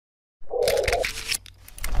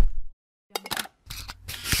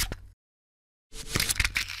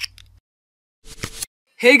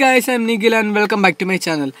Hey guys, I'm Nikhil and welcome back to my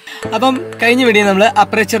channel. അപ്പം കഴിഞ്ഞ video നമ്മൾ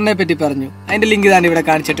അപ്പറേച്ചറിനെ പറ്റി പറഞ്ഞു. അതിന്റെ ലിങ്ക് ഇതാണ് ഇവിടെ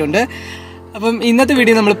കാണിച്ചിട്ടുണ്ട്. അപ്പം ഇന്നത്തെ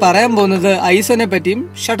വീഡിയോ നമ്മൾ പറയാൻ പോകുന്നത് ഐസോനെ പറ്റിയും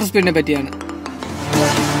ഷട്ടർ സ്പീഡിനെ പറ്റിയാണ്.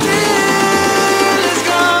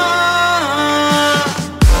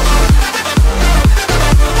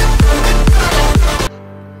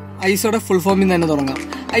 ഐസോയുടെ ഫുൾ ഫോമിൽ നിന്ന് തന്നെ തുടങ്ങാം.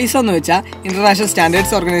 ഐസോ എന്ന് വെച്ചാൽ ഇന്റർനാഷണൽ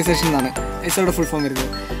സ്റ്റാൻഡേർഡ്സ് ഓർഗനൈസേഷൻ എന്നാണ് ഐസോയുടെ ഫുൾ ഫോം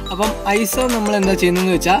വരുന്നത്. അപ്പം ഐസോ നമ്മൾ എന്താ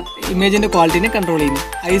ചെയ്യുന്നതെന്ന് വെച്ചാൽ ഇമേജിൻ്റെ ക്വാളിറ്റിനെ കൺട്രോൾ ചെയ്യുന്നു.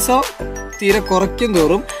 ഐസോ തീരെ കുറയ്ക്കും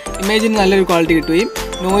തോറും ഇമേജിന് നല്ലൊരു ക്വാളിറ്റി കിട്ടുകയും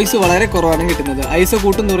നോയ്സ് വളരെ കുറവാണ് കിട്ടുന്നത്. ഐസോ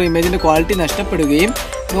കൂട്ടും തോറും ഇമേജിൻ്റെ ക്വാളിറ്റി നഷ്ടപ്പെടുകയും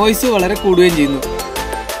നോയ്സ് വളരെ കൂടുകയും ചെയ്യുന്നു.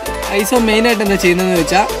 ഐസോ മെയിനായിട്ട് എന്താ ചെയ്യുന്നതെന്ന്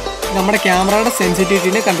വെച്ചാൽ നമ്മുടെ ക്യാമറയുടെ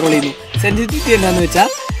സെൻസിറ്റിവിറ്റിനെ കൺട്രോൾ ചെയ്യുന്നു. സെൻസിറ്റിവിറ്റി എന്താണെന്ന് വെച്ചാൽ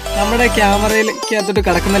നമ്മുടെ ക്യാമറയിലേക്കകത്തോട്ട്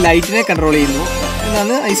കിടക്കുന്ന ലൈറ്റിനെ കൺട്രോൾ ചെയ്യുന്നു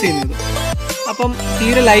എന്നാണ് ഐസോ ചെയ്യുന്നത്. അപ്പം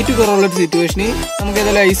തീരെ ലൈറ്റ് കുറവുള്ളൊരു സിറ്റുവേഷനിൽ നമുക്ക്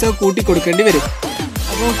ഏതായാലും ഐസോ കൂട്ടി കൊടുക്കേണ്ടി വരും.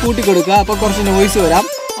 അപ്പോൾ കൂട്ടി കൊടുക്കുക, അപ്പോൾ കുറച്ച് നോയ്സ് വരാം.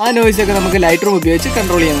 ആ നോയ്സൊക്കെ നമുക്ക് ലൈറ്റ് റൂം ഉപയോഗിച്ച്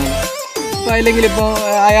കൺട്രോൾ ചെയ്യാവുന്നതാണ്. അപ്പോൾ അല്ലെങ്കിൽ ഇപ്പോൾ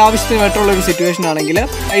ആവശ്യത്തിന് വേണ്ടിയുള്ളൊരു സിറ്റുവേഷൻ ആണെങ്കിൽ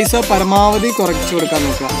ഐസോ പരമാവധി കുറച്ച് കൊടുക്കാൻ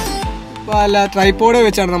നോക്കുക. അപ്പോൾ അല്ല ട്രൈപോഡ്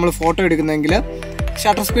വെച്ചാണ് നമ്മൾ ഫോട്ടോ എടുക്കുന്നതെങ്കിൽ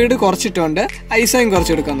ഷട്ടർ സ്പീഡ് കുറച്ചിട്ടുണ്ട് ഐസോയും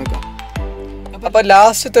കുറച്ചെടുക്കാൻ നോക്കുക. അപ്പോൾ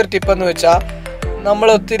ലാസ്റ്റത്തെ ഒരു ടിപ്പെന്ന് വെച്ചാൽ നമ്മൾ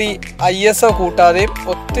ഒത്തിരി ISO കൂട്ടാതെയും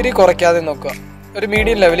ഒത്തിരി കുറയ്ക്കാതെയും നോക്കുക. ഒരു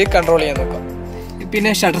മീഡിയം ലെവലിൽ കൺട്രോൾ ചെയ്യാൻ നോക്കുക.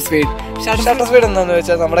 പിന്നെ ഷട്ടർ സ്പീഡ് എന്താണെന്ന്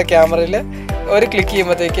വെച്ചാൽ നമ്മുടെ ക്യാമറയിൽ ഒരു ക്ലിക്ക്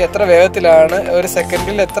ചെയ്യുമ്പോഴത്തേക്ക് എത്ര വേഗത്തിലാണ്, ഒരു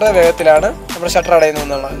സെക്കൻഡിൽ എത്ര വേഗത്തിലാണ് നമ്മുടെ ഷട്ടർ അടയുന്നത്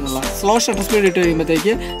എന്നുള്ള സ്ലോ ഷട്ടർ സ്പീഡ് ഇട്ട്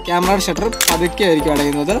കഴിയുമ്പോഴത്തേക്ക് ക്യാമറയുടെ ഷട്ടർ പതുക്കെ ആയിരിക്കും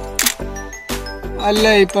അടയുന്നത്.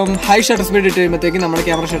 അല്ല ഇപ്പം ഹൈ ഷട്ടർ സ്പീഡ് ഇട്ട് കഴിയുമ്പോഴത്തേക്ക് നമ്മുടെ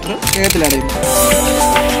ക്യാമറ ഷട്ടർ വേഗത്തിൽ അടയുന്നു.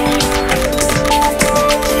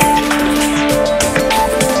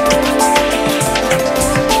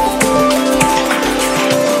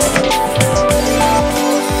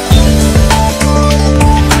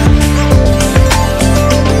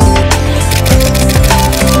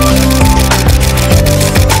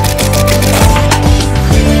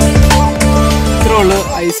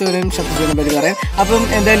 ഐസോനും ഷട്ടർ സ്പീഡിനെ പറ്റി പറയാം. അപ്പം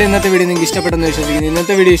എന്തായാലും ഇന്നത്തെ വീഡിയോ നിങ്ങൾക്ക് ഇഷ്ടപ്പെട്ടെന്ന് വിശ്വസിക്കുന്നു.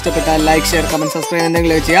 ഇന്നത്തെ വീഡിയോ ഇഷ്ടപ്പെട്ടാൽ ലൈക്ക്, ഷെയർ, കമന്റ്, സബ്സ്ക്രൈബ്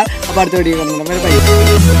എന്തെങ്കിലും ചെയ്യുക. അപ്പോൾ അടുത്ത വീഡിയോ കാണുന്നുണ്ട്. ബൈ.